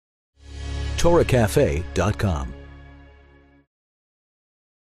TorahCafe.com.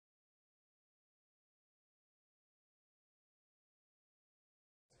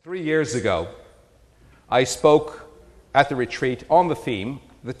 3 years ago, I spoke at the retreat on the theme.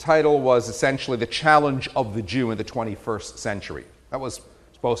 The title was essentially The Challenge of the Jew in the 21st Century. That was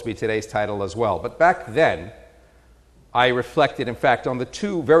supposed to be today's title as well. But back then, I reflected, in fact, on the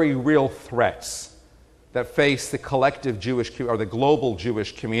two very real threats that face the collective Jewish, or the global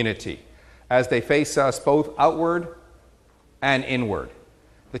Jewish community, as they face us both outward and inward.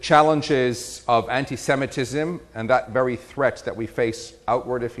 The challenges of anti-Semitism and that very threat that we face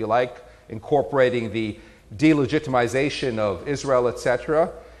outward, if you like, incorporating the delegitimization of Israel, etc.,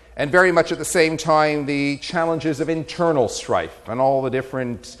 and very much at the same time the challenges of internal strife and all the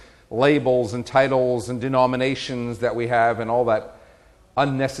different labels and titles and denominations that we have and all that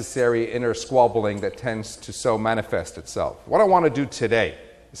unnecessary inner squabbling that tends to so manifest itself. What I want to do today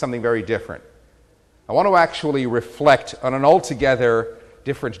is something very different. I want to actually reflect on an altogether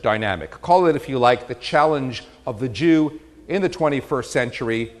different dynamic. Call it, if you like, the challenge of the Jew in the 21st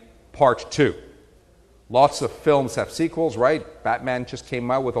century, part 2. Lots of films have sequels, right? Batman just came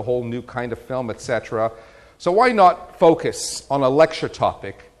out with a whole new kind of film, etc. So why not focus on a lecture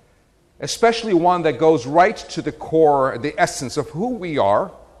topic, especially one that goes right to the core, the essence of who we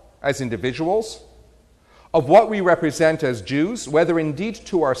are as individuals, of what we represent as Jews, whether indeed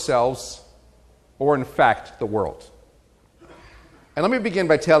to ourselves or in fact the world. And let me begin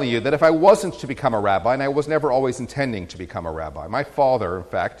by telling you that if I wasn't to become a rabbi, and I was never always intending to become a rabbi, my father, in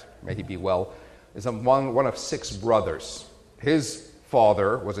fact, may he be well, is one of 6 brothers. His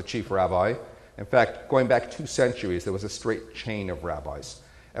father was a chief rabbi. In fact, going back 2 centuries, there was a straight chain of rabbis.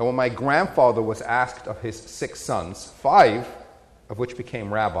 And when my grandfather was asked of his 6 sons, 5 of which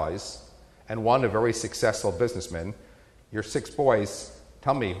became rabbis, and 1 a very successful businessman, your 6 boys,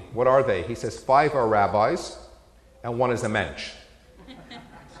 tell me, what are they? He says, 5 are rabbis, and 1 is a mensch.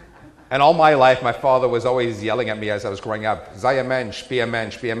 And all my life, my father was always yelling at me as I was growing up, "Sei a mensch, be a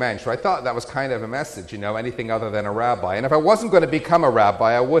mensch, be a mensch." So I thought that was kind of a message, anything other than a rabbi. And if I wasn't going to become a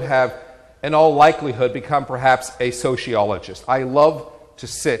rabbi, I would have, in all likelihood, become perhaps a sociologist. I love to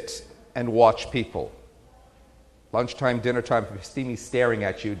sit and watch people. Lunchtime, dinner time, if you see me staring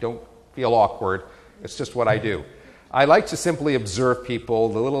at you, don't feel awkward. It's just what I do. I like to simply observe people,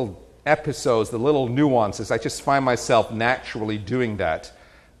 the little episodes, the little nuances. I just find myself naturally doing that.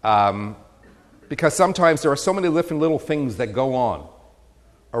 Because sometimes there are so many different little things that go on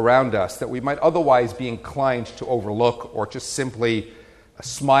around us that we might otherwise be inclined to overlook or just simply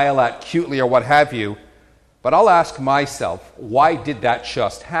smile at cutely or what have you. But I'll ask myself, why did that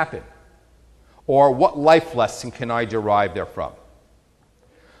just happen? Or what life lesson can I derive therefrom?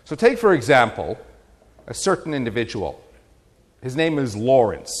 So take, for example, a certain individual. His name is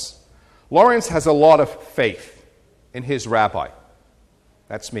Lawrence. Lawrence has a lot of faith in his rabbi.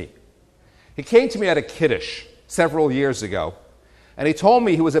 That's me. He came to me at a kiddush several years ago, and he told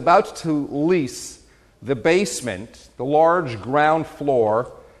me he was about to lease the basement, the large ground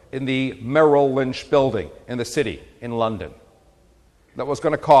floor in the Merrill Lynch building in the city in London. That was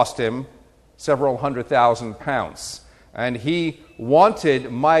going to cost him several £100,000. And he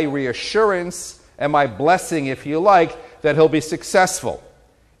wanted my reassurance and my blessing, if you like, that he'll be successful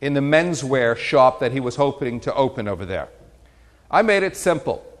in the menswear shop that he was hoping to open over there. I made it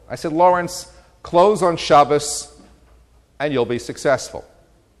simple. I said, Lawrence, close on Shabbos and you'll be successful.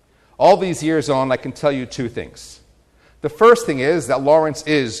 All these years on, I can tell you 2 things. The first thing is that Lawrence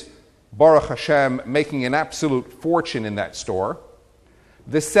is, Baruch Hashem, making an absolute fortune in that store.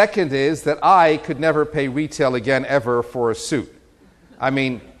 The second is that I could never pay retail again ever for a suit. I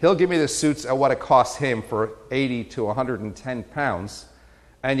mean, he'll give me the suits at what it costs him for 80 to 110 pounds,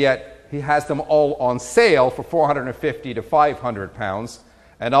 and yet he has them all on sale for 450 to 500 pounds,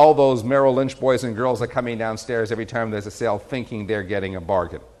 and all those Merrill Lynch boys and girls are coming downstairs every time there's a sale thinking they're getting a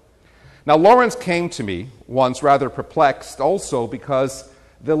bargain. Now, Lawrence came to me once rather perplexed also because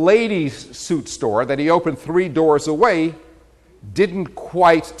the ladies' suit store that he opened 3 doors away didn't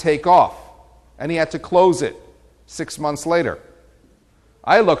quite take off, and he had to close it 6 months later.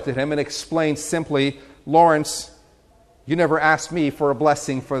 I looked at him and explained simply, Lawrence, you never asked me for a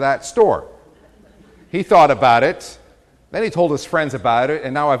blessing for that store. He thought about it, then he told his friends about it,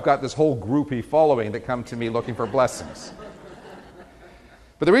 and now I've got this whole groupie following that come to me looking for blessings.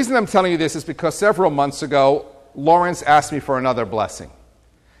 But the reason I'm telling you this is because several months ago, Lawrence asked me for another blessing.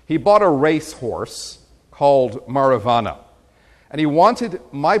 He bought a racehorse called Maravana, and he wanted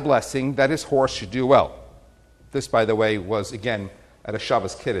my blessing that his horse should do well. This, by the way, was, again, at a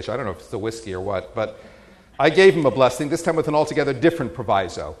Shabbos Kiddush. I don't know if it's the whiskey or what, but I gave him a blessing, this time with an altogether different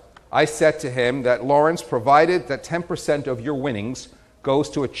proviso. I said to him that, Lawrence, provided that 10% of your winnings goes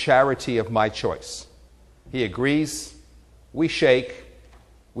to a charity of my choice. He agrees, we shake,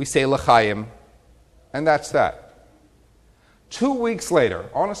 we say l'chaim, and that's that. 2 weeks later,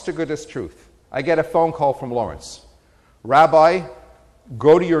 honest to goodness truth, I get a phone call from Lawrence. Rabbi,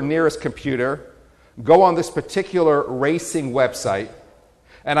 go to your nearest computer, go on this particular racing website,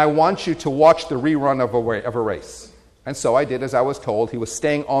 and I want you to watch the rerun of a race. And so I did as I was told. He was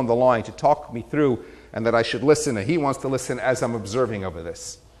staying on the line to talk me through and that I should listen, and he wants to listen as I'm observing over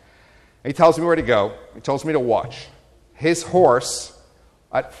this. He tells me where to go. He tells me to watch. His horse,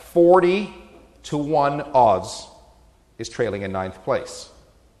 at 40-1 odds, is trailing in 9th place.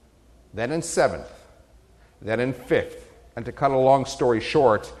 Then in 7th. Then in 5th. And to cut a long story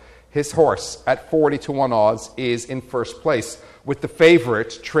short, his horse, at 40-1 odds, is in 1st place, with the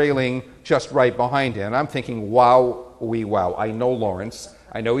favorite trailing just right behind him. And I'm thinking, wow, wow. I know Lawrence.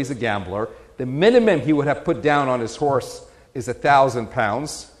 I know he's a gambler. The minimum he would have put down on his horse is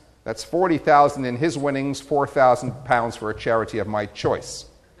 £1,000. That's $40,000 in his winnings, £4,000 for a charity of my choice.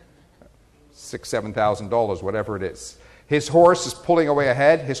 $6,000, $7,000, whatever it is. His horse is pulling away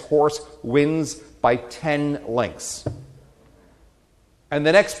ahead. His horse wins by 10 lengths. And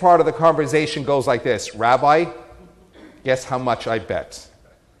the next part of the conversation goes like this. Rabbi, guess how much I bet?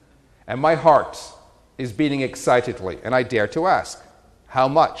 And my heart is beating excitedly, and I dare to ask, how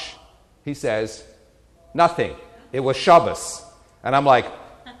much? He says, nothing. It was Shabbos. And I'm like,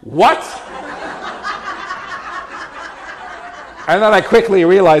 what? And then I quickly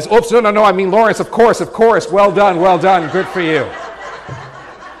realize, oops, no, I mean Lawrence, of course, well done, good for you.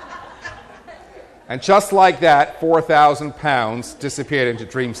 And just like that, £4,000 disappeared into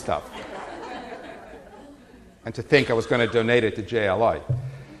dream stuff. And to think I was going to donate it to JLI.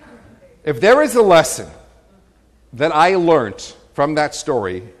 If there is a lesson that I learned from that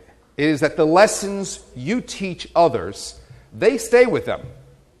story, it is that the lessons you teach others, they stay with them,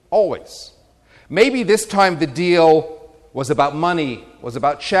 always. Maybe this time the deal was about money, was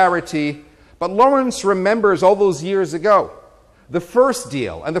about charity, but Lawrence remembers all those years ago, the first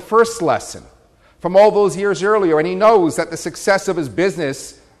deal and the first lesson from all those years earlier, and he knows that the success of his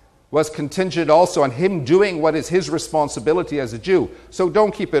business was contingent also on him doing what is his responsibility as a Jew. So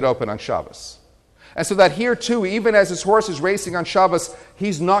don't keep it open on Shabbos. And so that here too, even as his horse is racing on Shabbos,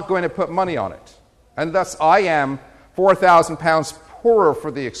 he's not going to put money on it. And thus I am £4,000 poorer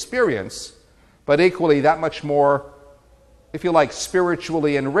for the experience, but equally that much more, if you like,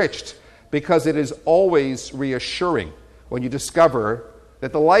 spiritually enriched, because it is always reassuring when you discover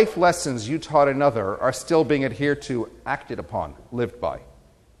that the life lessons you taught another are still being adhered to, acted upon, lived by.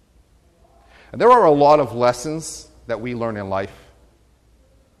 And there are a lot of lessons that we learn in life.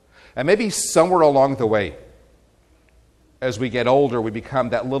 And maybe somewhere along the way, as we get older, we become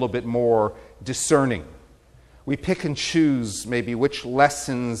that little bit more discerning. We pick and choose maybe which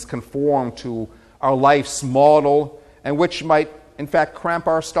lessons conform to our life's model and which might, in fact, cramp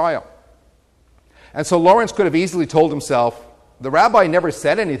our style. And so Lawrence could have easily told himself, the rabbi never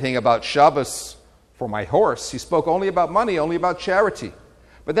said anything about Shabbos for my horse. He spoke only about money, only about charity.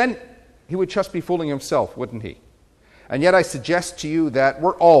 But then he would just be fooling himself, wouldn't he? And yet I suggest to you that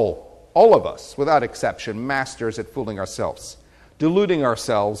we're all of us, without exception, masters at fooling ourselves, deluding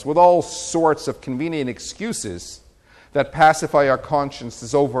ourselves with all sorts of convenient excuses that pacify our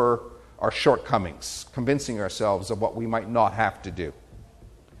consciences over our shortcomings, convincing ourselves of what we might not have to do.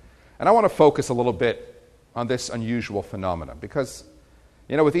 And I want to focus a little bit on this unusual phenomenon because,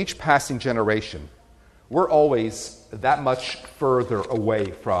 with each passing generation, we're always that much further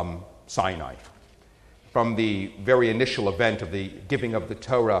away from Sinai, from the very initial event of the giving of the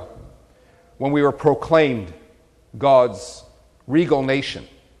Torah, when we were proclaimed God's regal nation,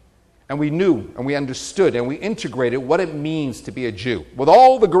 and we knew and we understood and we integrated what it means to be a Jew, with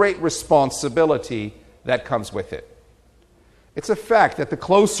all the great responsibility that comes with it. It's a fact that the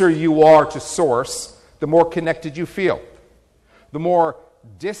closer you are to source, the more connected you feel. The more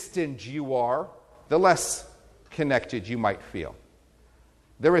distant you are, the less connected you might feel.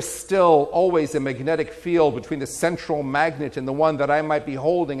 There is still always a magnetic field between the central magnet and the one that I might be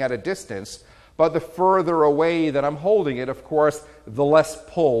holding at a distance, but the further away that I'm holding it, of course, the less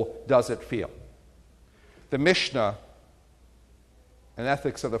pull does it feel. The Mishnah in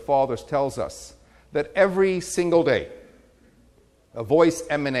Ethics of the Fathers tells us that every single day a voice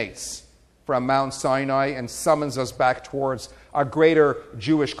emanates from Mount Sinai and summons us back towards our greater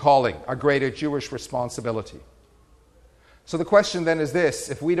Jewish calling, our greater Jewish responsibility. So the question then is this: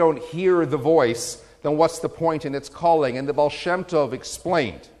 if we don't hear the voice, then what's the point in its calling? And the Baal Shem Tov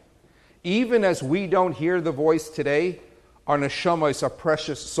explained, even as we don't hear the voice today, Our neshamas, our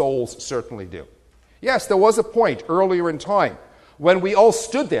precious souls, certainly do. Yes, there was a point earlier in time when we all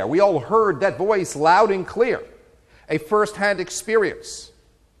stood there. We all heard that voice loud and clear, a first-hand experience.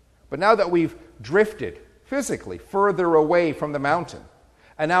 But now that we've drifted physically further away from the mountain,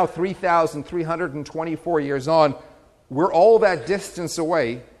 and now 3,324 years on, we're all that distance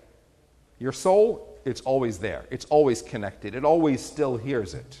away. Your soul, it's always there. It's always connected. It always still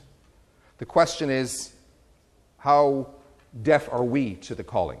hears it. The question is, how deaf are we to the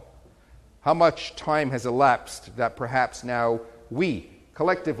calling? How much time has elapsed that perhaps now we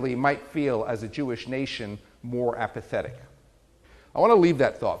collectively might feel as a Jewish nation more apathetic? I want to leave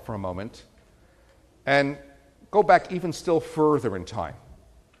that thought for a moment and go back even still further in time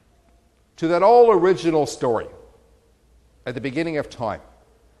to that all original story at the beginning of time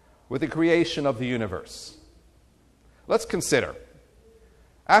with the creation of the universe. Let's consider,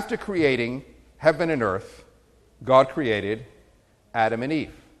 after creating heaven and earth, God created Adam and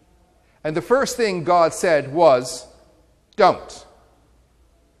Eve. And the first thing God said was, don't.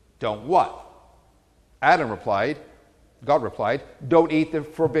 Don't what? God replied, don't eat the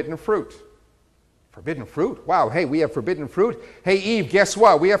forbidden fruit. Forbidden fruit? Wow, hey, we have forbidden fruit? Hey, Eve, guess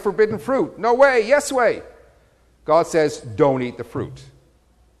what? We have forbidden fruit. No way, yes way. God says, don't eat the fruit.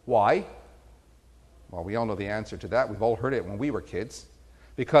 Why? Well, we all know the answer to that. We've all heard it when we were kids.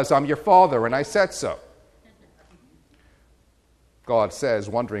 Because I'm your father and I said so. God says,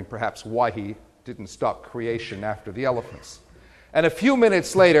 wondering perhaps why he didn't stop creation after the elephants. And a few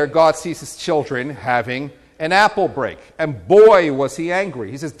minutes later, God sees his children having an apple break. And boy, was he angry.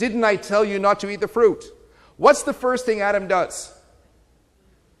 He says, didn't I tell you not to eat the fruit? What's the first thing Adam does?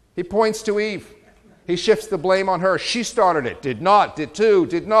 He points to Eve. He shifts the blame on her. She started it. Did not, did too,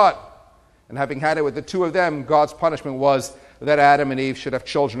 did not. And having had it with the two of them, God's punishment was that Adam and Eve should have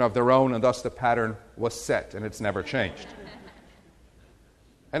children of their own, and thus the pattern was set, and it's never changed.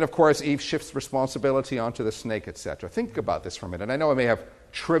 And of course, Eve shifts responsibility onto the snake, etc. Think about this for a minute. I know I may have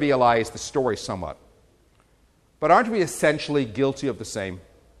trivialized the story somewhat. But aren't we essentially guilty of the same?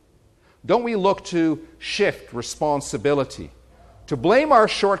 Don't we look to shift responsibility, to blame our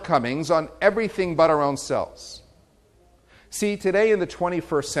shortcomings on everything but our own selves? See, today in the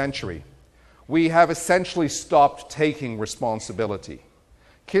 21st century, we have essentially stopped taking responsibility.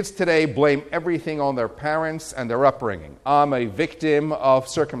 Kids today blame everything on their parents and their upbringing. I'm a victim of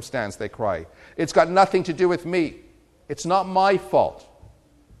circumstance, they cry. It's got nothing to do with me. It's not my fault.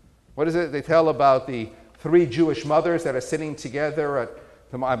 What is it they tell about the 3 Jewish mothers that are sitting together at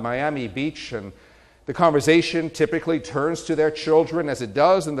Miami Beach, and the conversation typically turns to their children as it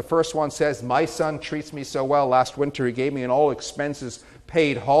does, and the first one says, my son treats me so well. Last winter he gave me an all-expenses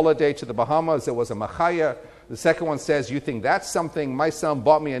paid holiday to the Bahamas. It was a machaya. The second one says, you think that's something? My son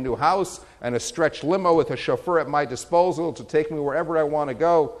bought me a new house and a stretch limo with a chauffeur at my disposal to take me wherever I want to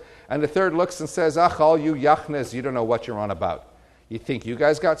go. And the third looks and says, ach, all you yachnas, you don't know what you're on about. You think you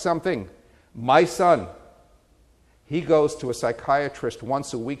guys got something? My son, he goes to a psychiatrist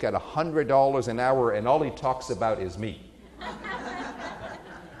once a week at $100 an hour, and all he talks about is me.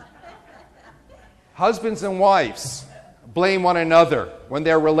 Husbands and wives blame one another when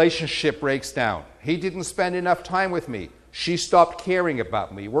their relationship breaks down. He didn't spend enough time with me. She stopped caring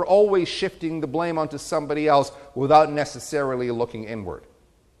about me. We're always shifting the blame onto somebody else without necessarily looking inward.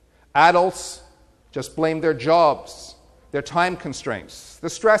 Adults just blame their jobs, their time constraints, the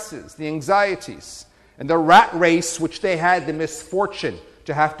stresses, the anxieties, and the rat race which they had the misfortune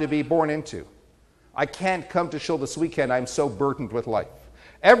to have to be born into. I can't come to shul this weekend. I'm so burdened with life.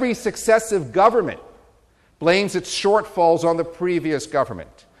 Every successive government blames its shortfalls on the previous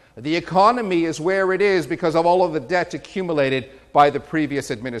government. The economy is where it is because of all of the debt accumulated by the previous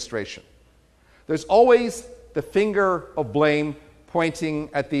administration. There's always the finger of blame pointing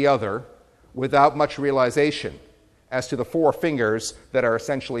at the other without much realization as to the 4 fingers that are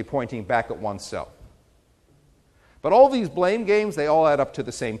essentially pointing back at oneself. But all these blame games, they all add up to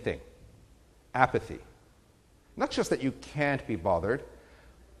the same thing: apathy. Not just that you can't be bothered,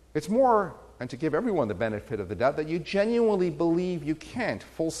 it's more, and to give everyone the benefit of the doubt, that you genuinely believe you can't,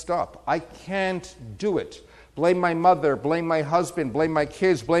 full stop. I can't do it. Blame my mother, blame my husband, blame my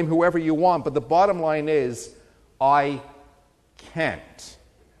kids, blame whoever you want, but the bottom line is, I can't.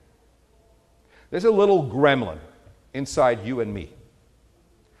 There's a little gremlin inside you and me.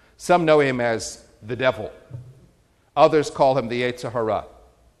 Some know him as the devil. Others call him the Yetzer Hara.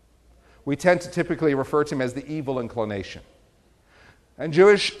 We tend to typically refer to him as the evil inclination. And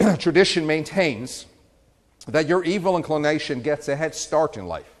Jewish tradition maintains that your evil inclination gets a head start in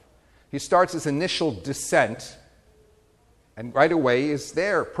life. He starts his initial descent, and right away is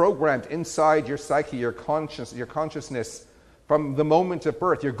there, programmed inside your psyche, your consciousness, from the moment of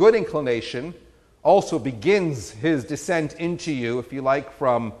birth. Your good inclination also begins his descent into you, if you like,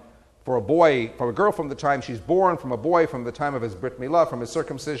 from a girl from the time she's born, from a boy from the time of his brit milah, from his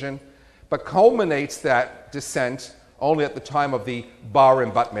circumcision, but culminates that descent only at the time of the bar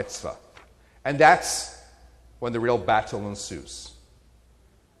and bat mitzvah. And that's when the real battle ensues.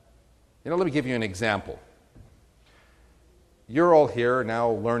 Let me give you an example. You're all here now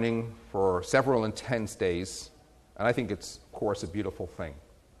learning for several intense days, and I think it's, of course, a beautiful thing.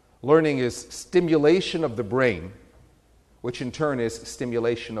 Learning is stimulation of the brain, which in turn is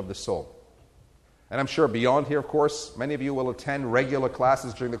stimulation of the soul. And I'm sure beyond here, of course, many of you will attend regular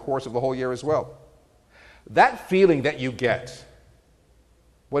classes during the course of the whole year as well. That feeling that you get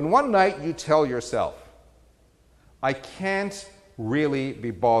when one night you tell yourself, I can't really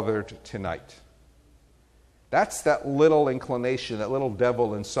be bothered tonight. That's that little inclination, that little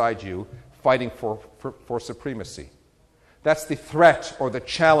devil inside you fighting for supremacy. That's the threat or the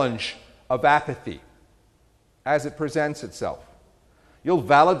challenge of apathy as it presents itself. You'll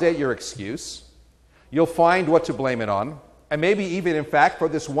validate your excuse. You'll find what to blame it on. And maybe even, in fact, for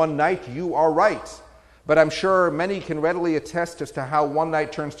this one night, you are right. But I'm sure many can readily attest as to how one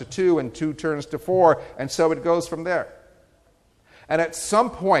night turns to two and two turns to four, and so it goes from there. And at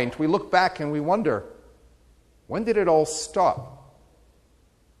some point, we look back and we wonder, when did it all stop?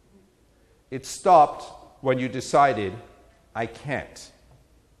 It stopped when you decided, I can't.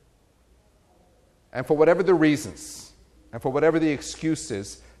 And for whatever the reasons, and for whatever the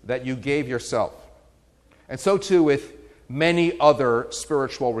excuses that you gave yourself. And so too with many other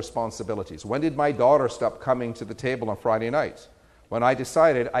spiritual responsibilities. When did my daughter stop coming to the table on Friday night? When I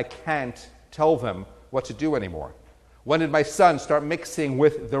decided I can't tell them what to do anymore. When did my son start mixing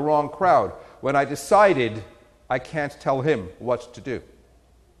with the wrong crowd? When I decided I can't tell him what to do.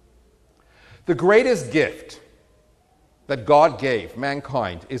 The greatest gift that God gave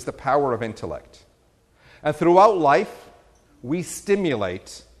mankind is the power of intellect. And throughout life, we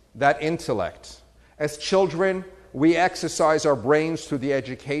stimulate that intellect. As children, we exercise our brains through the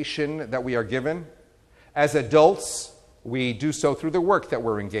education that we are given. As adults, we do so through the work that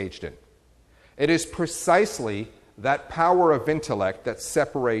we're engaged in. It is precisely that power of intellect that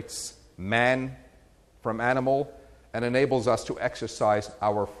separates man from animal and enables us to exercise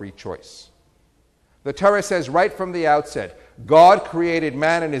our free choice. The Torah says right from the outset, God created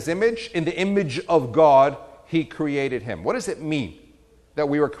man in his image. In the image of God, he created him. What does it mean that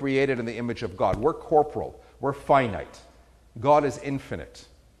we were created in the image of God? We're corporal. We're finite. God is infinite.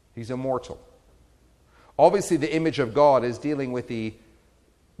 He's immortal. Obviously, the image of God is dealing with the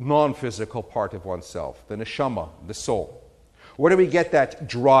non-physical part of oneself, the neshama, the soul. Where do we get that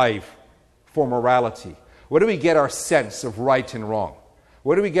drive for morality? Where do we get our sense of right and wrong?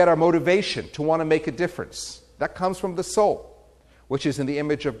 Where do we get our motivation to want to make a difference? That comes from the soul, which is in the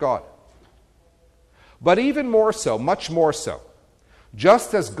image of God. But even more so, much more so,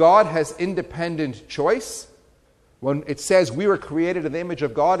 just as God has independent choice, when it says we were created in the image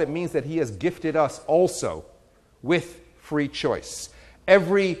of God, it means that he has gifted us also with free choice.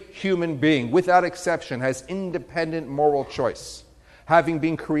 Every human being, without exception, has independent moral choice. Having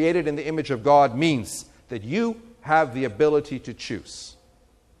been created in the image of God means that you have the ability to choose.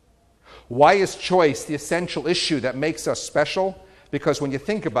 Why is choice the essential issue that makes us special? Because when you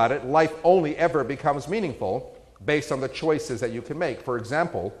think about it, life only ever becomes meaningful based on the choices that you can make. For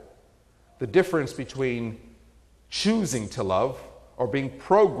example, the difference between choosing to love or being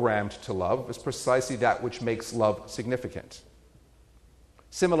programmed to love is precisely that which makes love significant.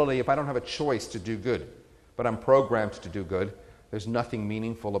 Similarly, if I don't have a choice to do good, but I'm programmed to do good, there's nothing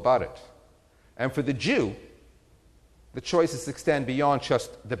meaningful about it. And for the Jew, the choices extend beyond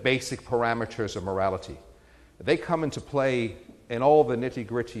just the basic parameters of morality. They come into play in all the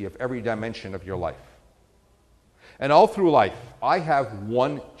nitty-gritty of every dimension of your life. And all through life, I have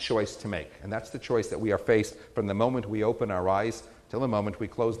one choice to make, and that's the choice that we are faced from the moment we open our eyes till the moment we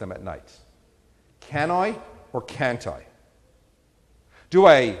close them at night. Can I or can't I? Do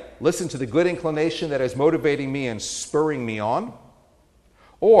I listen to the good inclination that is motivating me and spurring me on?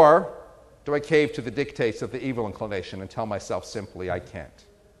 Or do I cave to the dictates of the evil inclination and tell myself simply, I can't?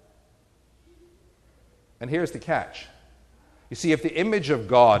 And here's the catch. You see, if the image of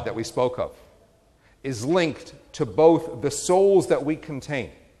God that we spoke of is linked to both the souls that we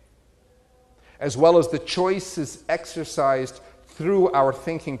contain, as well as the choices exercised through our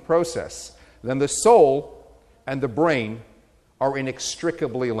thinking process, then the soul and the brain are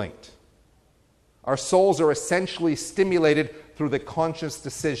inextricably linked. Our souls are essentially stimulated through the conscious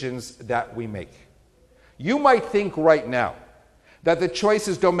decisions that we make. You might think right now that the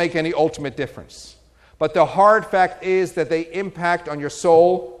choices don't make any ultimate difference. But the hard fact is that they impact on your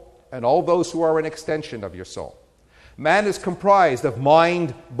soul and all those who are an extension of your soul. Man is comprised of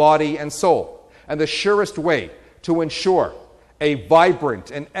mind, body, and soul. And the surest way to ensure a vibrant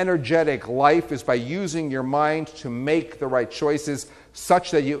and energetic life is by using your mind to make the right choices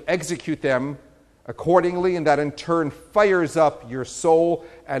such that you execute them accordingly, and that in turn fires up your soul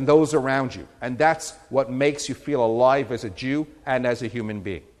and those around you. And that's what makes you feel alive as a Jew and as a human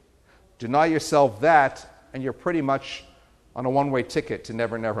being. Deny yourself that, and you're pretty much on a one-way ticket to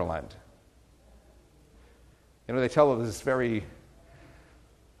Never Never Land. You know, they tell of this very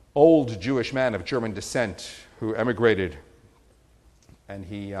old Jewish man of German descent who emigrated, and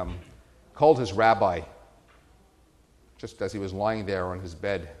he called his rabbi just as he was lying there on his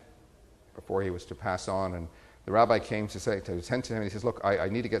bed before he was to pass on. And the rabbi came to attend to him, and he says, look, I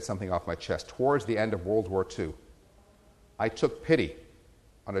need to get something off my chest. Towards the end of World War II, I took pity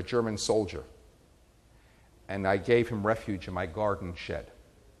on a German soldier, and I gave him refuge in my garden shed.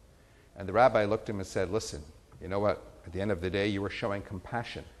 And the rabbi looked at him and said, listen, you know what? At the end of the day, you were showing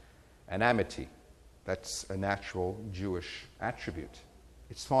compassion and amity. That's a natural Jewish attribute.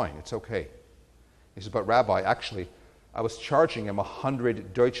 It's fine. It's okay. He says, but Rabbi, actually, I was charging him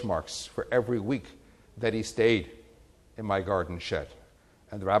 100 Deutschmarks for every week that he stayed in my garden shed.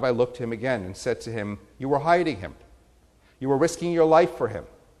 And the rabbi looked at him again and said to him, you were hiding him. You were risking your life for him.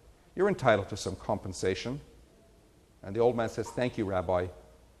 You're entitled to some compensation. And the old man says, thank you, Rabbi.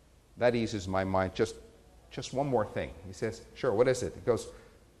 That eases my mind. Just one more thing. He says, sure, what is it? He goes,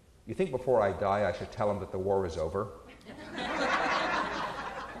 you think before I die I should tell him that the war is over?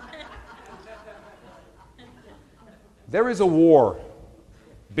 There is a war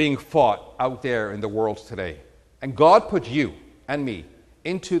being fought out there in the world today. And God put you and me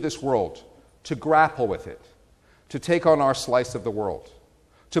into this world to grapple with it, to take on our slice of the world,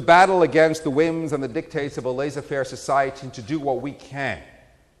 to battle against the whims and the dictates of a laissez-faire society, and to do what we can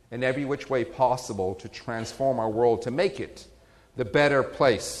in every which way possible to transform our world, to make it the better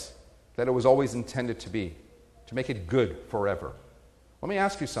place that it was always intended to be, to make it good forever. Let me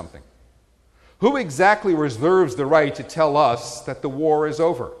ask you something. Who exactly reserves the right to tell us that the war is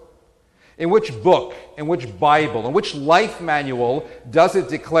over? In which book, in which Bible, in which life manual does it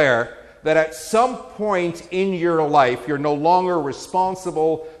declare that at some point in your life you're no longer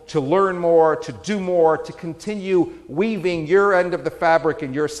responsible to learn more, to do more, to continue weaving your end of the fabric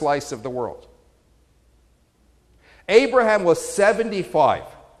in your slice of the world? Abraham was 75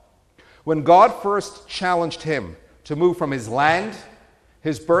 when God first challenged him to move from his land,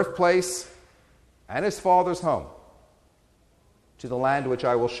 his birthplace, and his father's home to the land which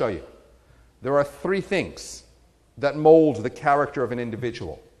I will show you. There are three things that mold the character of an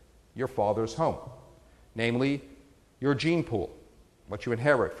individual. Your father's home, namely your gene pool, what you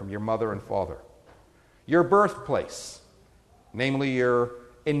inherit from your mother and father. Your birthplace, namely your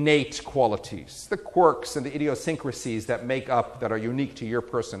innate qualities, the quirks and the idiosyncrasies that make up, that are unique to your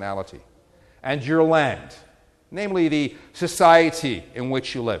personality. And your land, namely the society in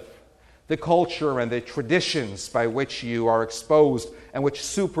which you live, the culture and the traditions by which you are exposed and which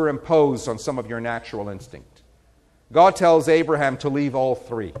superimpose on some of your natural instinct. God tells Abraham to leave all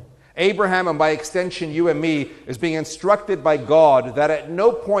three. Abraham, and by extension you and me, is being instructed by God that at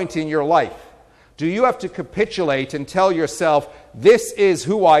no point in your life do you have to capitulate and tell yourself, this is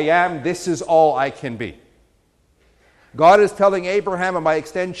who I am, this is all I can be. God is telling Abraham, and by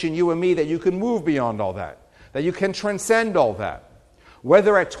extension you and me, that you can move beyond all that you can transcend all that.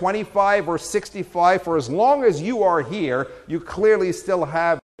 Whether at 25 or 65, for as long as you are here, you clearly still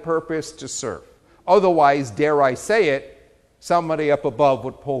have a purpose to serve. Otherwise, dare I say it, somebody up above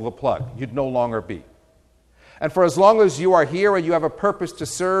would pull the plug. You'd no longer be. And for as long as you are here and you have a purpose to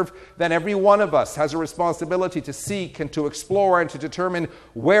serve, then every one of us has a responsibility to seek and to explore and to determine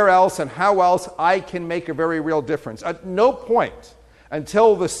where else and how else I can make a very real difference. At no point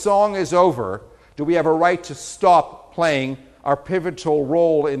until the song is over do we have a right to stop playing our pivotal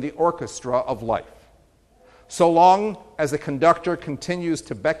role in the orchestra of life. So long as the conductor continues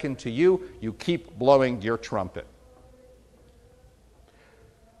to beckon to you, you keep blowing your trumpet.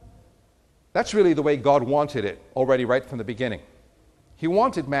 That's really the way God wanted it already right from the beginning. He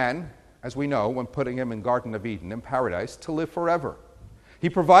wanted man, as we know, when putting him in Garden of Eden, in paradise, to live forever. He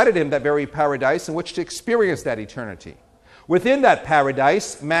provided him that very paradise in which to experience that eternity. Within that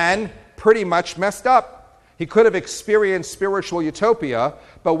paradise, man pretty much messed up. He could have experienced spiritual utopia,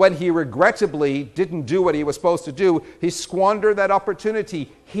 but when he regrettably didn't do what he was supposed to do, he squandered that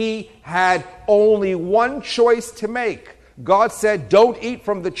opportunity. He had only one choice to make. God said, don't eat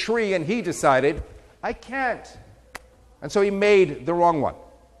from the tree, and he decided, I can't. And so he made the wrong one.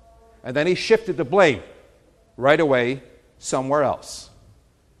 And then he shifted the blame right away somewhere else.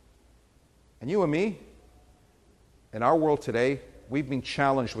 And you and me, in our world today, we've been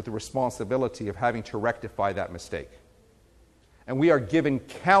challenged with the responsibility of having to rectify that mistake. And we are given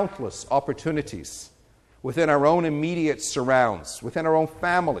countless opportunities within our own immediate surrounds, within our own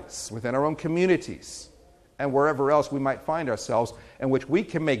families, within our own communities, and wherever else we might find ourselves, in which we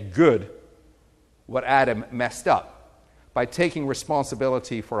can make good what Adam messed up by taking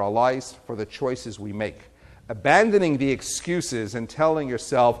responsibility for our lives, for the choices we make, abandoning the excuses and telling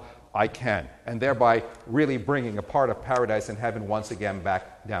yourself, I can, and thereby really bringing a part of paradise and heaven once again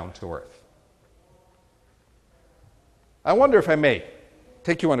back down to earth. I wonder if I may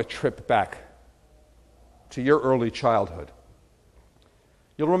take you on a trip back to your early childhood.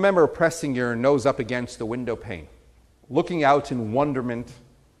 You'll remember pressing your nose up against the window pane, looking out in wonderment,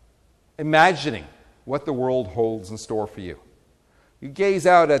 imagining what the world holds in store for you. You gaze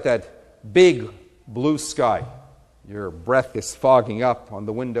out at that big blue sky. Your breath is fogging up on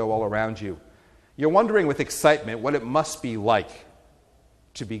the window all around you. You're wondering with excitement what it must be like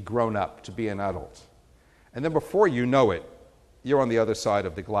to be grown up, to be an adult. And then before you know it, you're on the other side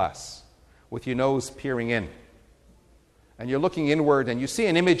of the glass, with your nose peering in. And you're looking inward and you see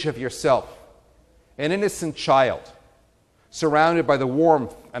an image of yourself, an innocent child, surrounded by the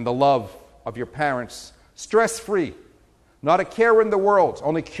warmth and the love of your parents, stress-free, not a care in the world,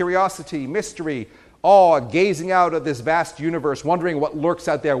 only curiosity, mystery, awe, gazing out at this vast universe, wondering what lurks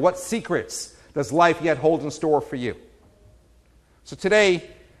out there, what secrets does life yet hold in store for you. So today,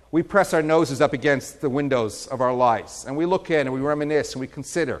 we press our noses up against the windows of our lives, and we look in and we reminisce and we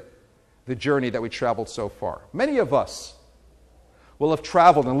consider the journey that we traveled so far. Many of us will have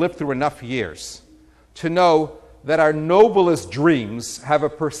traveled and lived through enough years to know that our noblest dreams have a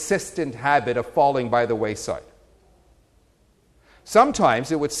persistent habit of falling by the wayside.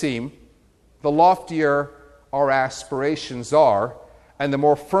 Sometimes it would seem the loftier our aspirations are, and the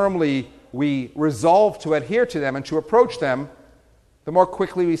more firmly we resolve to adhere to them and to approach them, the more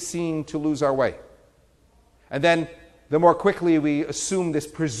quickly we seem to lose our way. And then the more quickly we assume this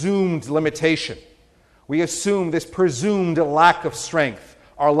presumed limitation. We assume this presumed lack of strength,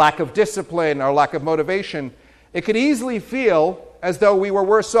 our lack of discipline, our lack of motivation. It could easily feel as though we were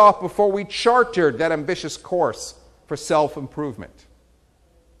worse off before we chartered that ambitious course for self-improvement.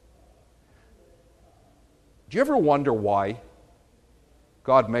 Do you ever wonder why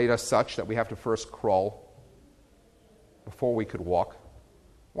God made us such that we have to first crawl before we could walk?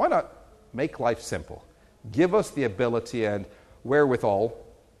 Why not make life simple? Give us the ability and wherewithal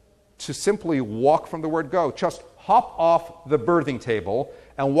to simply walk from the word go. Just hop off the birthing table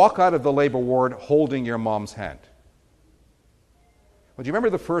and walk out of the labor ward holding your mom's hand. Well, do you remember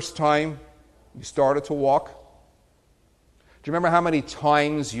the first time you started to walk? Do you remember how many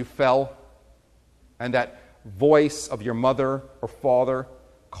times you fell and that voice of your mother or father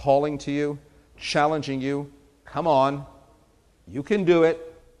calling to you, challenging you, come on, you can do it?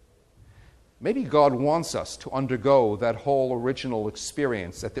 Maybe God wants us to undergo that whole original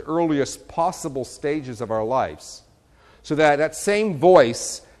experience at the earliest possible stages of our lives, so that that same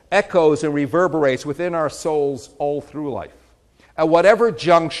voice echoes and reverberates within our souls all through life. At whatever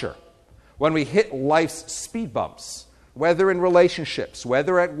juncture, when we hit life's speed bumps, whether in relationships,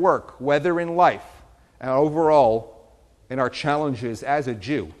 whether at work, whether in life, and overall in our challenges as a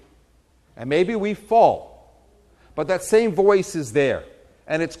Jew, and maybe we fall, but that same voice is there,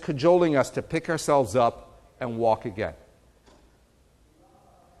 and it's cajoling us to pick ourselves up and walk again.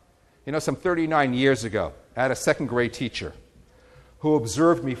 You know, some 39 years ago, I had a second grade teacher who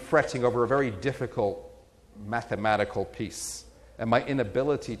observed me fretting over a very difficult mathematical piece and my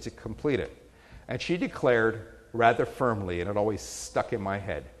inability to complete it. And she declared rather firmly, and it always stuck in my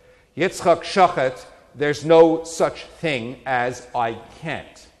head, Yitzchak Schochet, there's no such thing as I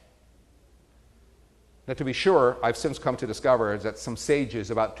can't. Now, to be sure, I've since come to discover that some sages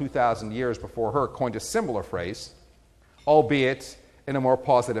about 2,000 years before her coined a similar phrase, albeit in a more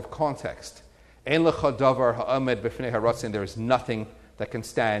positive context. Ein lecha davar ha'amed b'fnei haratzin, there is nothing that can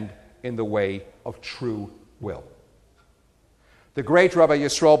stand in the way of true will. The great Rabbi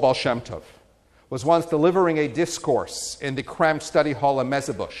Yisrael Baal Shem Tov was once delivering a discourse in the cramped study hall in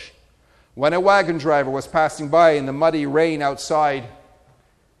Mezebosh when a wagon driver was passing by in the muddy rain outside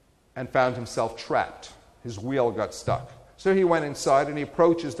and found himself trapped. His wheel got stuck. So he went inside and he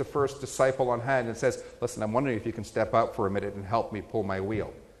approaches the first disciple on hand and says, listen, I'm wondering if you can step out for a minute and help me pull my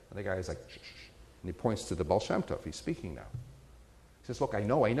wheel. And the guy is like, shh, shh. And he points to the Baal Shem Tov. He's speaking now. He says, look, I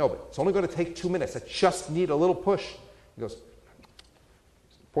know, but it's only going to take 2 minutes. I just need a little push. He goes,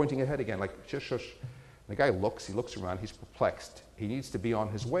 pointing ahead again, like, shush, shush. The guy looks around, he's perplexed. He needs to be on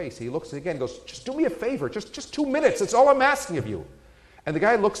his way. So he looks again and goes, just do me a favor, just 2 minutes. That's all I'm asking of you. And the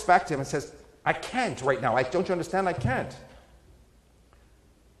guy looks back to him and says, I can't right now. Don't you understand? I can't.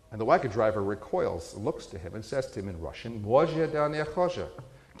 And the wagon driver recoils, looks to him and says to him in Russian,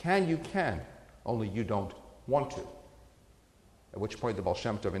 you can, only you don't want to. At which point the Baal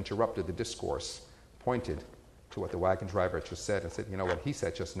Shem Tov interrupted the discourse, pointed to what the wagon driver just said and said, you know what he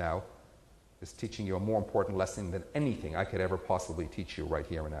said just now is teaching you a more important lesson than anything I could ever possibly teach you right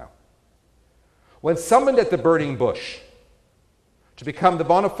here and now. When summoned at the burning bush to become the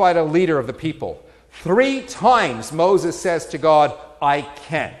bona fide leader of the people, 3 times Moses says to God, I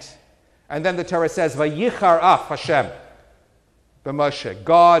can't. And then the Torah says, Vayichar af Hashem b'Moshe.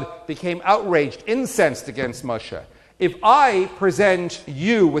 God became outraged, incensed against Moshe. If I present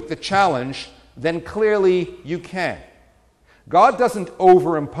you with the challenge, then clearly you can. God doesn't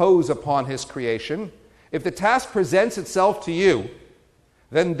overimpose upon his creation. If the task presents itself to you,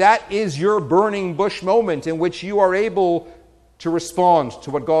 then that is your burning bush moment in which you are able to respond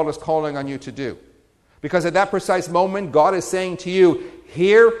to what God is calling on you to do. Because at that precise moment, God is saying to you,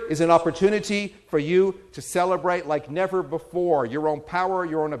 here is an opportunity for you to celebrate like never before your own power,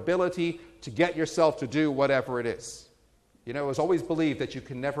 your own ability to get yourself to do whatever it is. You know, it was always believed that you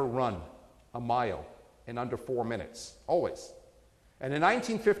can never run a mile in under 4 minutes. Always. And in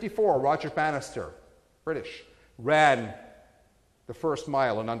 1954, Roger Bannister, British, ran the first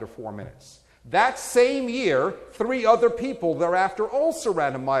mile in under 4 minutes. That same year, 3 other people thereafter also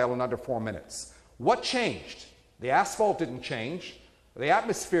ran a mile in under 4 minutes. What changed? The asphalt didn't change. The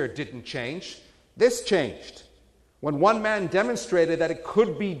atmosphere didn't change. This changed. When one man demonstrated that it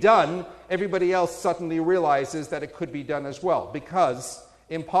could be done, everybody else suddenly realizes that it could be done as well. Because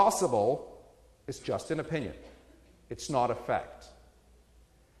impossible is just an opinion. It's not a fact.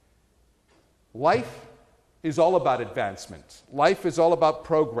 Life is all about advancement. Life is all about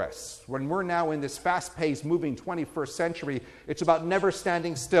progress. When we're now in this fast-paced, moving 21st century, it's about never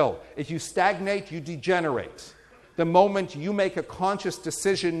standing still. If you stagnate, you degenerate. The moment you make a conscious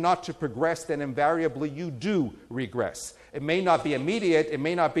decision not to progress, then invariably you do regress. It may not be immediate, it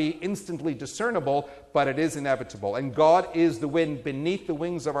may not be instantly discernible, but it is inevitable. And God is the wind beneath the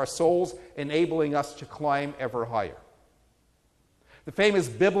wings of our souls, enabling us to climb ever higher. The famous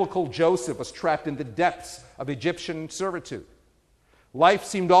biblical Joseph was trapped in the depths of Egyptian servitude. Life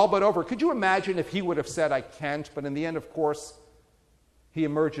seemed all but over. Could you imagine if he would have said, I can't? But in the end, of course, he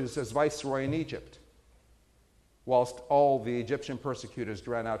emerges as viceroy in Egypt, whilst all the Egyptian persecutors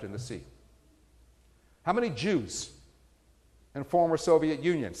drown out in the sea. How many Jews in former Soviet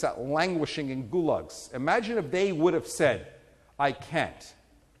Union sat languishing in gulags? Imagine if they would have said, I can't.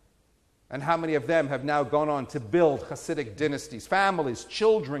 And how many of them have now gone on to build Hasidic dynasties, families,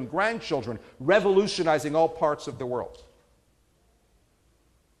 children, grandchildren, revolutionizing all parts of the world?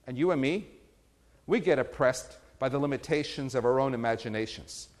 And you and me, we get oppressed by the limitations of our own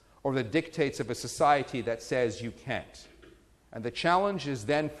imaginations or the dictates of a society that says you can't. And the challenge is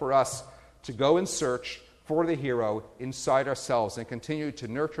then for us to go and search for the hero inside ourselves and continue to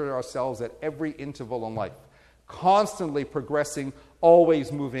nurture ourselves at every interval in life, constantly progressing,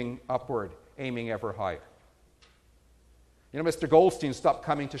 always moving upward, aiming ever higher. You know, Mr. Goldstein stopped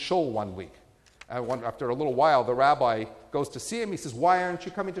coming to shul one week. After a little while, the rabbi goes to see him. He says, why aren't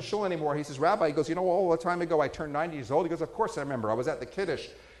you coming to shul anymore? He says, Rabbi, he goes, you know, all the time ago I turned 90 years old. He goes, of course I remember. I was at the Kiddush.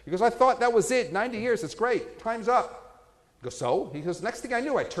 He goes, I thought that was it. 90 years, it's great. Time's up. He goes, so? He goes, next thing I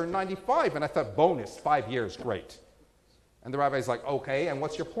knew, I turned 95, and I thought, bonus, 5 years, great. And the rabbi's like, okay, and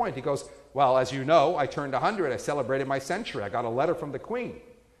what's your point? He goes, well, as you know, I turned 100. I celebrated my century. I got a letter from the Queen.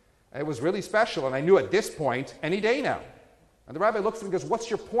 And it was really special, and I knew at this point, any day now. And the rabbi looks at him and goes, what's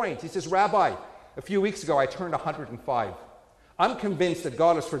your point? He says, Rabbi, a few weeks ago, I turned 105. I'm convinced that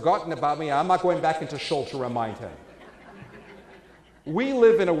God has forgotten about me. I'm not going back into shul to remind him. We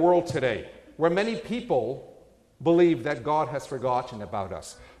live in a world today where many people believe that God has forgotten about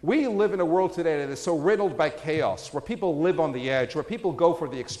us. We live in a world today that is so riddled by chaos, where people live on the edge, where people go for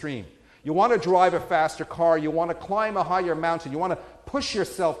the extreme. You want to drive a faster car, you want to climb a higher mountain, you want to push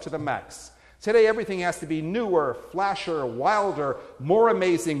yourself to the max. Today everything has to be newer, flasher, wilder, more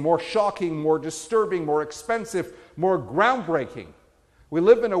amazing, more shocking, more disturbing, more expensive, more groundbreaking. We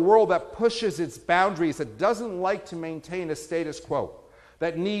live in a world that pushes its boundaries, that doesn't like to maintain a status quo,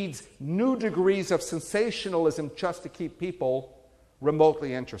 that needs new degrees of sensationalism just to keep people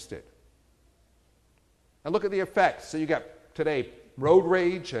remotely interested. And look at the effects. So you got today road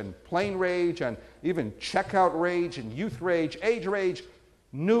rage and plane rage and even checkout rage and youth rage, age rage,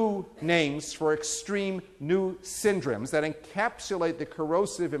 new names for extreme new syndromes that encapsulate the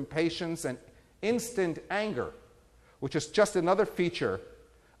corrosive impatience and instant anger, which is just another feature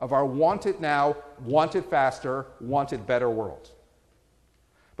of our want it now, want it faster, want it better world.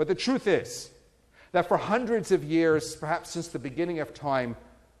 But the truth is that for hundreds of years, perhaps since the beginning of time,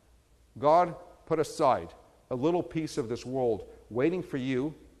 God put aside a little piece of this world waiting for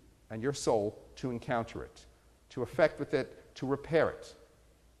you and your soul to encounter it, to affect with it, to repair it,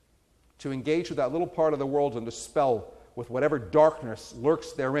 to engage with that little part of the world and dispel with whatever darkness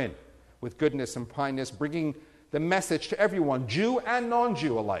lurks therein, with goodness and kindness, bringing the message to everyone, Jew and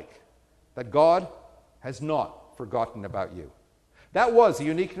non-Jew alike, that God has not forgotten about you. That was the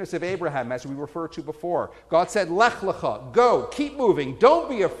uniqueness of Abraham, as we referred to before. God said, Lech lecha, go, keep moving, don't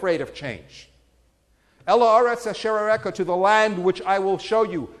be afraid of change. Ela aretz asher areka, to the land which I will show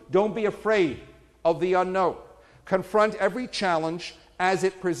you. Don't be afraid of the unknown. Confront every challenge as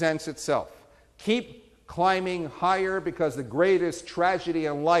it presents itself. Keep climbing higher, because the greatest tragedy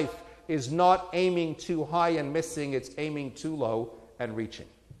in life is not aiming too high and missing, it's aiming too low and reaching.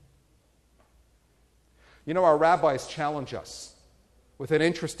 You know, our rabbis challenge us with an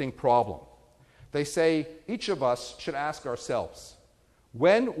interesting problem. They say each of us should ask ourselves,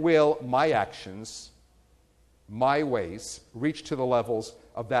 when will my actions, my ways, reach to the levels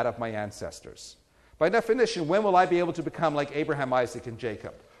of that of my ancestors? By definition, when will I be able to become like Abraham, Isaac, and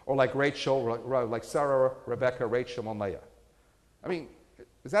Jacob? Or like Rachel, like Sarah, Rebecca, Rachel, and Leah? I mean,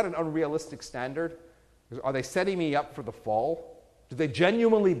 is that an unrealistic standard? Are they setting me up for the fall? Do they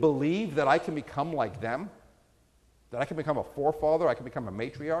genuinely believe that I can become like them? That I can become a forefather? I can become a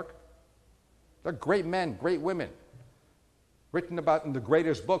matriarch? They're great men, great women, written about in the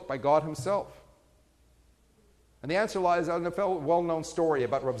greatest book by God himself. And the answer lies in a well-known story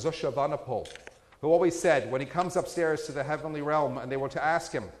about Rav Zusha of Anapol, who always said, when he comes upstairs to the heavenly realm and they were to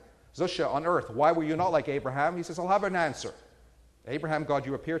ask him, Zusha, on earth, why were you not like Abraham? He says, I'll have an answer. Abraham, God,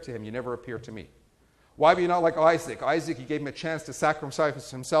 you appeared to him. You never appeared to me. Why were you not like Isaac? Isaac, you gave him a chance to sacrifice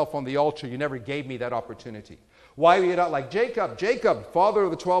himself on the altar. You never gave me that opportunity. Why were you not like Jacob? Jacob, father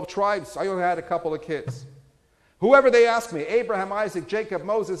of the 12 tribes. I only had a couple of kids. Whoever they ask me, Abraham, Isaac, Jacob,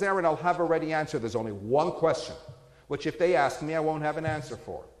 Moses, Aaron, I'll have a ready answer. There's only one question, which if they ask me, I won't have an answer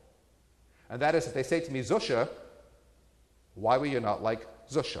for. And that is, if they say to me, Zusha, why were you not like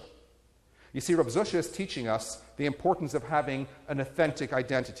Zusha? You see, Rav Zusha is teaching us the importance of having an authentic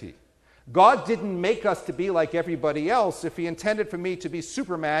identity. God didn't make us to be like everybody else. If he intended for me to be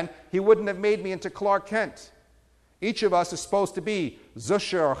Superman, he wouldn't have made me into Clark Kent. Each of us is supposed to be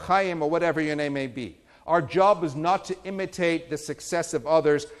Zusha or Chaim or whatever your name may be. Our job is not to imitate the success of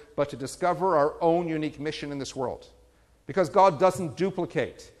others, but to discover our own unique mission in this world. Because God doesn't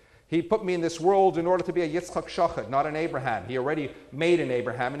duplicate. He put me in this world in order to be a Yitzchak Schochet, not an Abraham. He already made an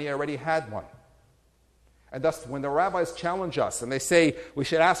Abraham, and he already had one. And thus, when the rabbis challenge us, and they say we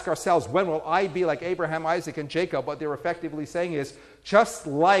should ask ourselves, when will I be like Abraham, Isaac, and Jacob? What they're effectively saying is, just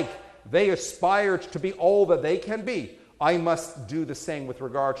like they aspired to be all that they can be, I must do the same with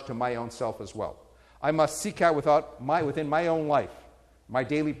regard to my own self as well. I must seek out within my own life my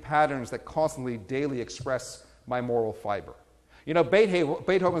daily patterns that constantly, daily express my moral fiber. You know,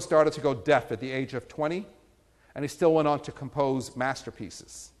 Beethoven started to go deaf at the age of 20, and he still went on to compose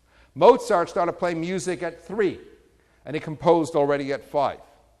masterpieces. Mozart started playing music at 3, and he composed already at 5.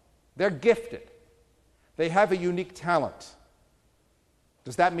 They're gifted. They have a unique talent.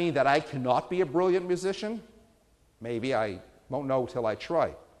 Does that mean that I cannot be a brilliant musician? Maybe. I won't know till I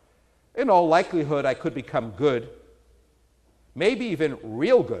try. In all likelihood, I could become good, maybe even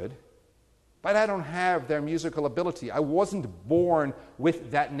real good, but I don't have their musical ability. I wasn't born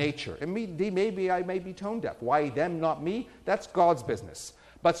with that nature. And maybe I may be tone deaf. Why them, not me? That's God's business.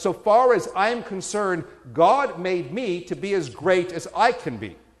 But so far as I'm concerned, God made me to be as great as I can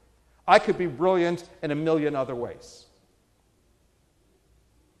be. I could be brilliant in a million other ways.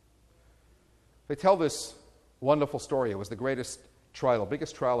 They tell this wonderful story. It was the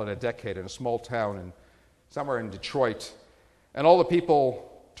biggest trial in a decade in a small town somewhere in Detroit. And all the people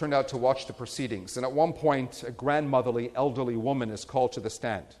turned out to watch the proceedings. And at one point, a grandmotherly, elderly woman is called to the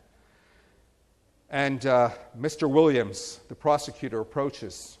stand. And Mr. Williams, the prosecutor,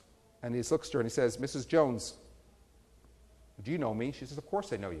 approaches, and he looks at her and he says, Mrs. Jones, do you know me? She says, of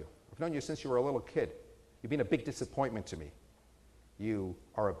course I know you. I've known you since you were a little kid. You've been a big disappointment to me. You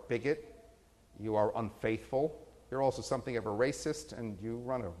are a bigot. You are unfaithful. You're also something of a racist, and you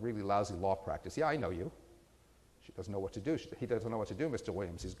run a really lousy law practice. Yeah, I know you. She doesn't know what to do. He doesn't know what to do, Mr.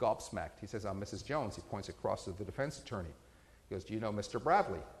 Williams. He's gobsmacked. He says, I'm Mrs. Jones. He points across to the defense attorney. He goes, do you know Mr.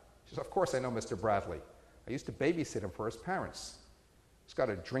 Bradley? She says, of course I know Mr. Bradley. I used to babysit him for his parents. He's got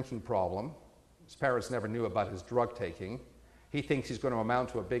a drinking problem. His parents never knew about his drug taking. He thinks he's going to amount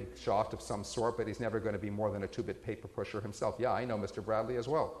to a big shot of some sort, but he's never going to be more than a 2-bit paper pusher himself. Yeah, I know Mr. Bradley as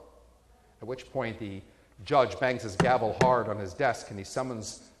well. At which point the judge bangs his gavel hard on his desk and he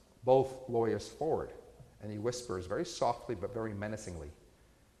summons both lawyers forward. And he whispers very softly but very menacingly,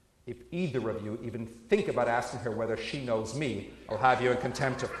 "If either of you even think about asking her whether she knows me, I'll have you in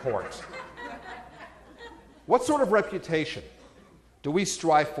contempt of court." What sort of reputation do we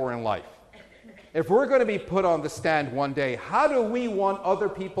strive for in life? If we're going to be put on the stand one day, how do we want other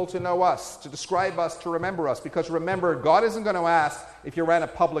people to know us, to describe us, to remember us? Because remember, God isn't going to ask if you ran a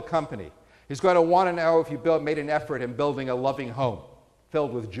public company. He's going to want to know if you made an effort in building a loving home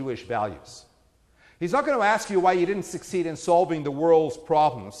filled with Jewish values. He's not going to ask you why you didn't succeed in solving the world's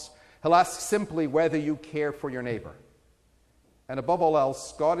problems. He'll ask simply whether you care for your neighbor. And above all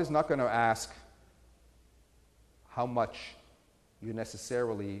else, God is not going to ask how much you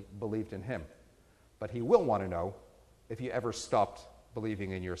necessarily believed in him. But he will want to know if you ever stopped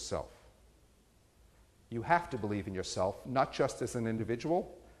believing in yourself. You have to believe in yourself, not just as an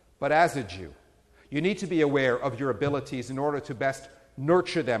individual, but as a Jew. You need to be aware of your abilities in order to best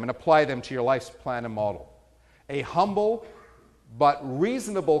nurture them and apply them to your life's plan and model. A humble but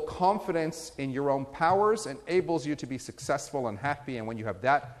reasonable confidence in your own powers enables you to be successful and happy, and when you have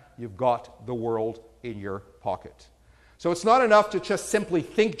that, you've got the world in your pocket. So it's not enough to just simply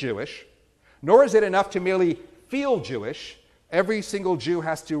think Jewish, nor is it enough to merely feel Jewish. Every single Jew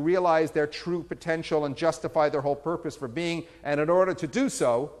has to realize their true potential and justify their whole purpose for being, and in order to do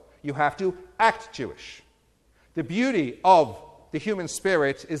so, you have to act Jewish. The beauty of the human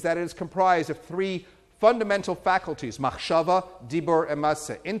spirit is that it is comprised of 3 fundamental faculties: machshava, dibur, and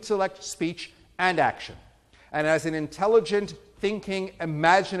maseh, intellect, speech, and action. And as an intelligent, thinking,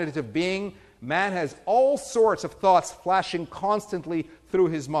 imaginative being, man has all sorts of thoughts flashing constantly through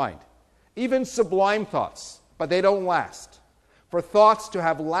his mind. Even sublime thoughts, but they don't last. For thoughts to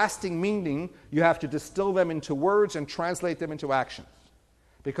have lasting meaning, you have to distill them into words and translate them into actions.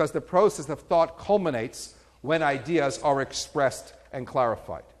 Because the process of thought culminates when ideas are expressed and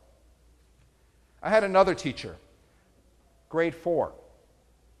clarified. I had another teacher, grade 4,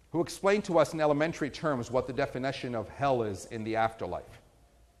 who explained to us in elementary terms what the definition of hell is in the afterlife.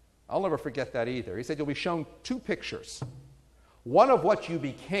 I'll never forget that either. He said, you'll be shown 2 pictures. One of what you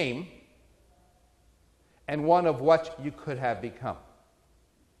became, and one of what you could have become.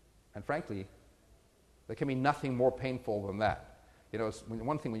 And frankly, there can be nothing more painful than that. You know, it's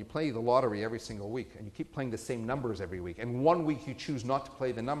one thing when you play the lottery every single week, and you keep playing the same numbers every week, and one week you choose not to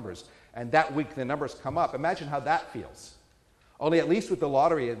play the numbers, and that week the numbers come up. Imagine how that feels. Only at least with the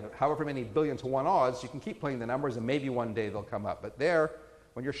lottery, and however many billion to 1 odds, you can keep playing the numbers, and maybe one day they'll come up. But there,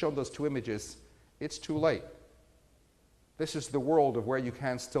 when you're shown those 2 images, it's too late. This is the world of where you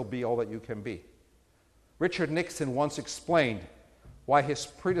can still be all that you can be. Richard Nixon once explained why his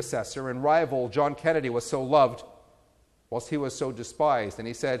predecessor and rival John Kennedy was so loved whilst he was so despised. And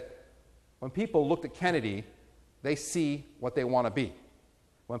he said, when people look at Kennedy, they see what they want to be.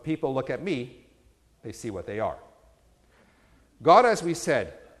 When people look at me, they see what they are. God, as we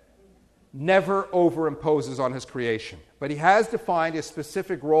said, never overimposes on his creation, but he has defined a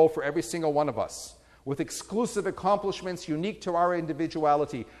specific role for every single one of us, with exclusive accomplishments unique to our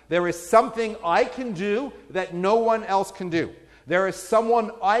individuality. There is something I can do that no one else can do. There is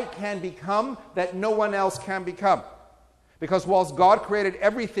someone I can become that no one else can become. Because whilst God created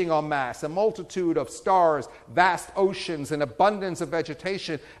everything en masse, a multitude of stars, vast oceans, an abundance of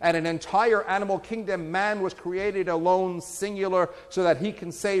vegetation, and an entire animal kingdom, man was created alone, singular, so that he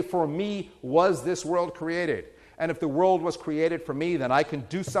can say, for me was this world created. And if the world was created for me, then I can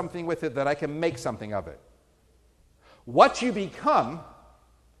do something with it, that I can make something of it. What you become,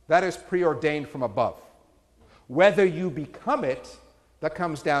 that is preordained from above. Whether you become it, that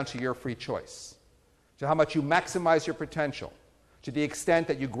comes down to your free choice, to how much you maximize your potential, to the extent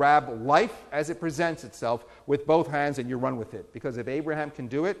that you grab life as it presents itself with both hands and you run with it. Because if Abraham can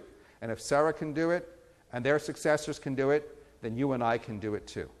do it, and if Sarah can do it, and their successors can do it, then you and I can do it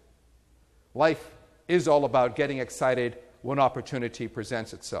too. Life is all about getting excited when opportunity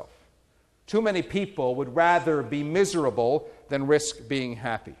presents itself. Too many people would rather be miserable than risk being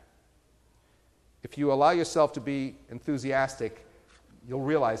happy. If you allow yourself to be enthusiastic, you'll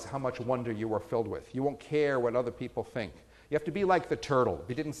realize how much wonder you are filled with. You won't care what other people think. You have to be like the turtle. If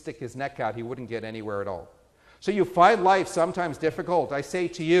he didn't stick his neck out, he wouldn't get anywhere at all. So you find life sometimes difficult. I say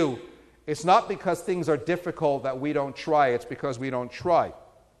to you, it's not because things are difficult that we don't try. It's because we don't try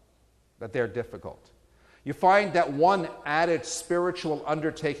that they're difficult. You find that one added spiritual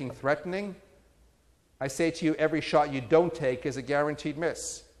undertaking threatening. I say to you, every shot you don't take is a guaranteed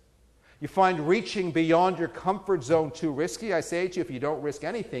miss. You find reaching beyond your comfort zone too risky. I say to you, if you don't risk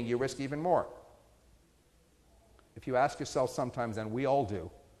anything, you risk even more. If you ask yourself sometimes, and we all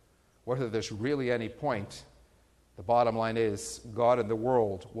do, whether there's really any point, the bottom line is God in the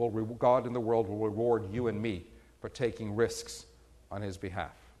world will reward you and me for taking risks on his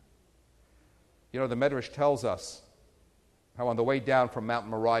behalf. You know, the Medrash tells us how on the way down from Mount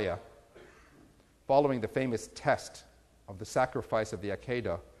Moriah, following the famous test of the sacrifice of the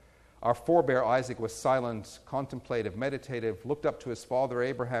Akedah, our forebear Isaac was silent, contemplative, meditative, looked up to his father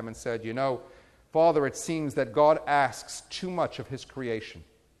Abraham and said, "You know, Father, it seems that God asks too much of his creation."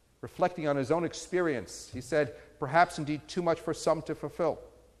 Reflecting on his own experience, he said, "Perhaps indeed too much for some to fulfill."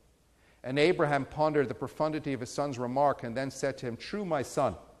 And Abraham pondered the profundity of his son's remark and then said to him, "True, my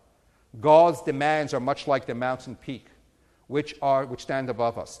son, God's demands are much like the mountain peak, which stand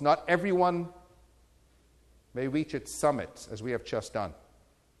above us. Not everyone may reach its summit, as we have just done.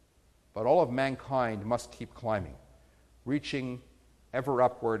 But all of mankind must keep climbing, reaching ever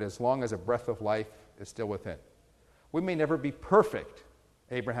upward as long as a breath of life is still within. We may never be perfect,"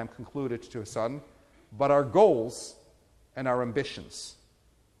 Abraham concluded to his son, "but our goals and our ambitions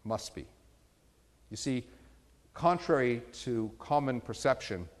must be." You see, contrary to common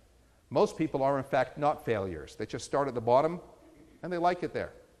perception, most people are in fact not failures. They just start at the bottom and they like it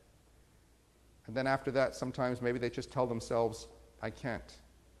there. And then after that, sometimes maybe they just tell themselves, "I can't."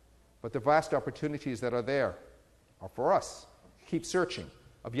 But the vast opportunities that are there are for us. Keep searching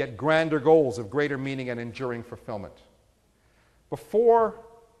of yet grander goals of greater meaning and enduring fulfillment. Before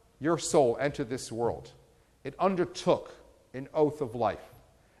your soul entered this world, it undertook an oath of life.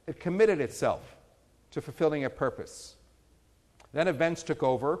 It committed itself to fulfilling a purpose. Then events took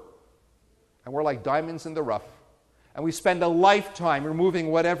over, and we're like diamonds in the rough, and we spend a lifetime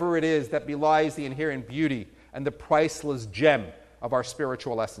removing whatever it is that belies the inherent beauty and the priceless gem of our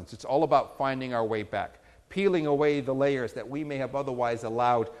spiritual essence. It's all about finding our way back, peeling away the layers that we may have otherwise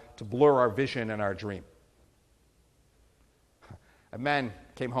allowed to blur our vision and our dream. A man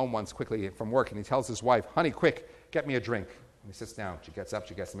came home once quickly from work, and he tells his wife, "Honey, quick, get me a drink." And he sits down. She gets up.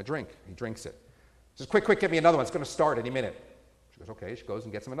 She gets him a drink. He drinks it. He says, "Quick, get me another one. It's going to start any minute." She goes, "Okay." She goes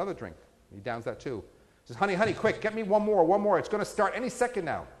and gets him another drink. He downs that too. He says, honey, quick, get me one more. It's going to start any second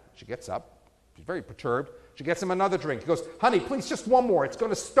now." She gets up. She's very perturbed. She gets him another drink. He goes, "Honey, please, just one more. It's going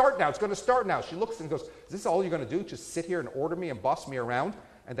to start now. She looks and goes, "Is this all you're going to do? Just sit here and order me and boss me around,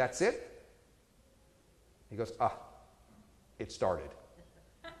 and that's it?" He goes, "It started."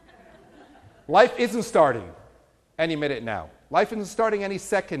 Life isn't starting any minute now. Life isn't starting any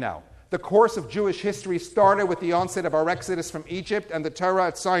second now. The course of Jewish history started with the onset of our exodus from Egypt and the Torah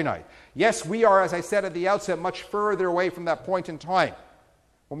at Sinai. Yes, we are, as I said at the outset, much further away from that point in time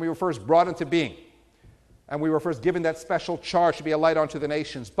when we were first brought into being. And we were first given that special charge to be a light unto the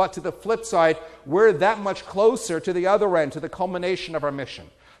nations. But to the flip side, we're that much closer to the other end, to the culmination of our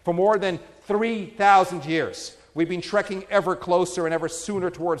mission. For more than 3,000 years, we've been trekking ever closer and ever sooner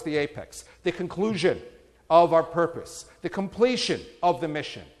towards the apex, the conclusion of our purpose, the completion of the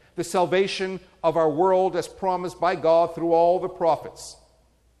mission, the salvation of our world as promised by God through all the prophets.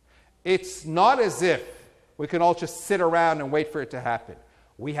 It's not as if we can all just sit around and wait for it to happen.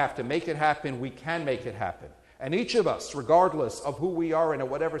 We have to make it happen. We can make it happen. And each of us, regardless of who we are and at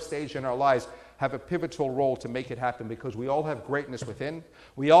whatever stage in our lives, have a pivotal role to make it happen because we all have greatness within.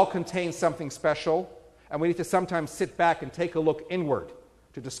 We all contain something special, and we need to sometimes sit back and take a look inward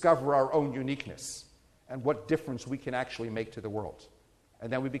to discover our own uniqueness and what difference we can actually make to the world.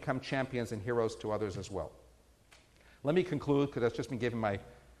 And then we become champions and heroes to others as well. Let me conclude, because I've just been given my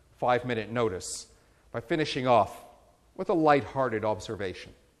 5-minute notice, by finishing off with a lighthearted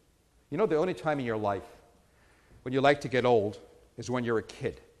observation. You know, the only time in your life when you like to get old is when you're a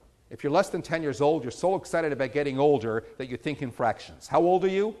kid. If you're less than 10 years old, you're so excited about getting older that you think in fractions. How old are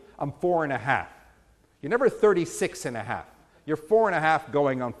you? I'm 4.5. You're never 36.5. You're 4.5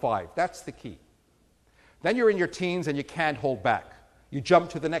 going on 5. That's the key. Then you're in your teens and you can't hold back. You jump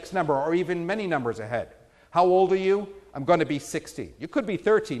to the next number or even many numbers ahead. How old are you? I'm going to be 16. You could be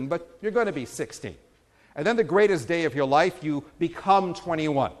 13, but you're going to be 16. And then the greatest day of your life, you become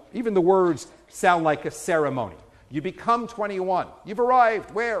 21. Even the words sound like a ceremony. You become 21. You've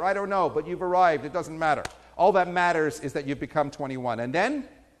arrived. Where? I don't know, but you've arrived. It doesn't matter. All that matters is that you've become 21. And then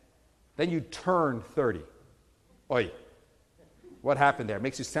you turn 30. Oi. What happened there? It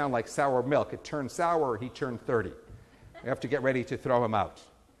makes you sound like sour milk. It turned sour, he turned 30. You have to get ready to throw him out.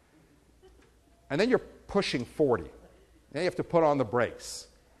 And then you're pushing 40. Then you have to put on the brakes.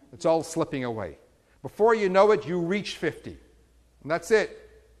 It's all slipping away. Before you know it, you reach 50. And that's it.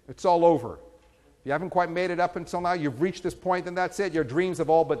 It's all over. If you haven't quite made it up until now, you've reached this point, then that's it. Your dreams have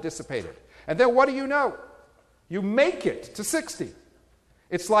all but dissipated. And then what do you know? You make it to 60.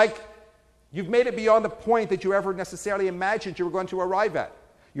 It's like you've made it beyond the point that you ever necessarily imagined you were going to arrive at.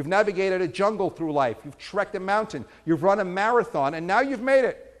 You've navigated a jungle through life. You've trekked a mountain. You've run a marathon, and now you've made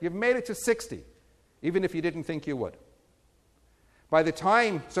it. You've made it to 60, even if you didn't think you would. By the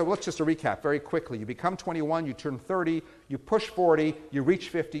time, so let's just recap very quickly. You become 21, you turn 30, you push 40, you reach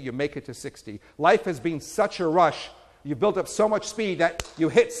 50, you make it to 60. Life has been such a rush. You built up so much speed that you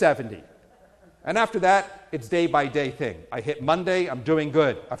hit 70. And after that, it's day-by-day thing. I hit Monday, I'm doing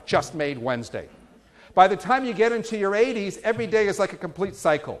good. I've just made Wednesday. By the time you get into your 80s, every day is like a complete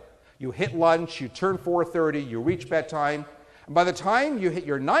cycle. You hit lunch, you turn 4:30, you reach bedtime. And by the time you hit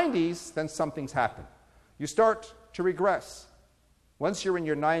your 90s, then something's happened. You start to regress. Once you're in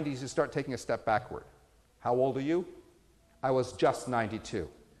your 90s, you start taking a step backward. How old are you? I was just 92.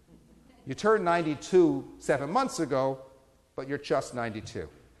 You turned 92 7 months ago, but you're just 92.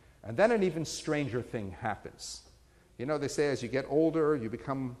 And then an even stranger thing happens. You know, they say as you get older, you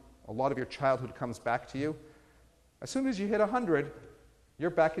become, a lot of your childhood comes back to you. As soon as you hit 100, you're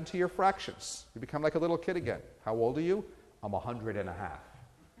back into your fractions. You become like a little kid again. How old are you? I'm 100 and a half.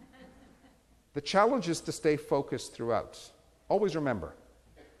 The challenge is to stay focused throughout. Always remember,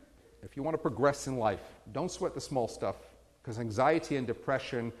 if you want to progress in life, don't sweat the small stuff, because anxiety and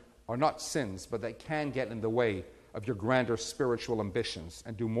depression are not sins, but they can get in the way of your grander spiritual ambitions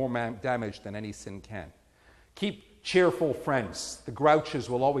and do more damage than any sin can. Keep cheerful friends. The grouches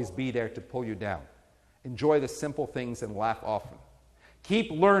will always be there to pull you down. Enjoy the simple things and laugh often.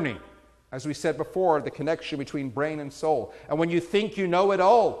 Keep learning. As we said before, the connection between brain and soul. And when you think you know it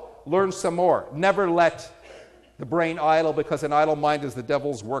all, learn some more. Never let the brain idle, because an idle mind is the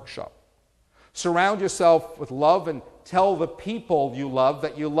devil's workshop. Surround yourself with love and tell the people you love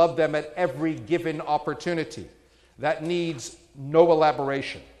that you love them at every given opportunity. That needs no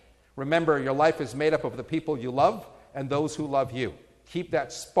elaboration. Remember, your life is made up of the people you love and those who love you. Keep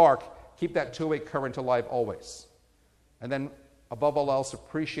that spark, keep that two-way current alive always. And then, above all else,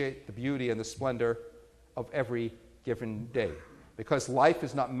 appreciate the beauty and the splendor of every given day. Because life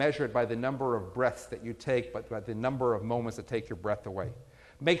is not measured by the number of breaths that you take, but by the number of moments that take your breath away.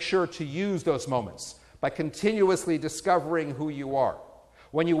 Make sure to use those moments by continuously discovering who you are.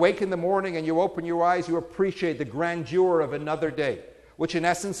 When you wake in the morning and you open your eyes, you appreciate the grandeur of another day, which in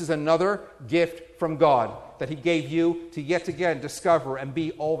essence is another gift from God that He gave you to yet again discover and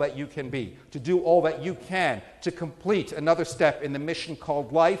be all that you can be, to do all that you can, to complete another step in the mission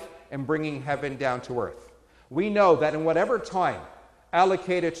called life and bringing heaven down to earth. We know that in whatever time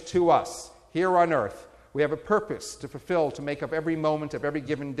allocated to us here on earth, we have a purpose to fulfill, to make up every moment of every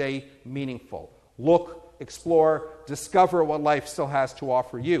given day meaningful. Look, explore, discover what life still has to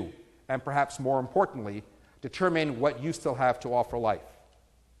offer you, and perhaps more importantly, determine what you still have to offer life.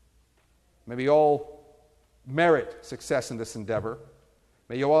 May we all merit success in this endeavor.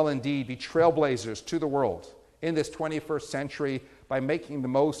 May you all indeed be trailblazers to the world in this 21st century by making the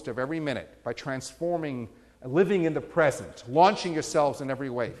most of every minute, by transforming and living in the present, launching yourselves in every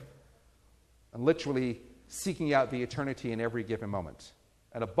way, and literally seeking out the eternity in every given moment.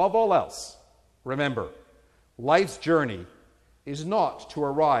 And above all else, remember, life's journey is not to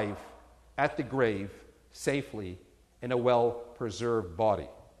arrive at the grave safely in a well-preserved body,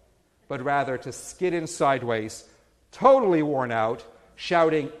 but rather to skid in sideways, totally worn out,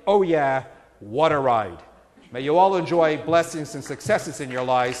 shouting, "Oh yeah, what a ride." May you all enjoy blessings and successes in your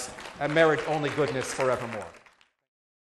lives and merit only goodness forevermore.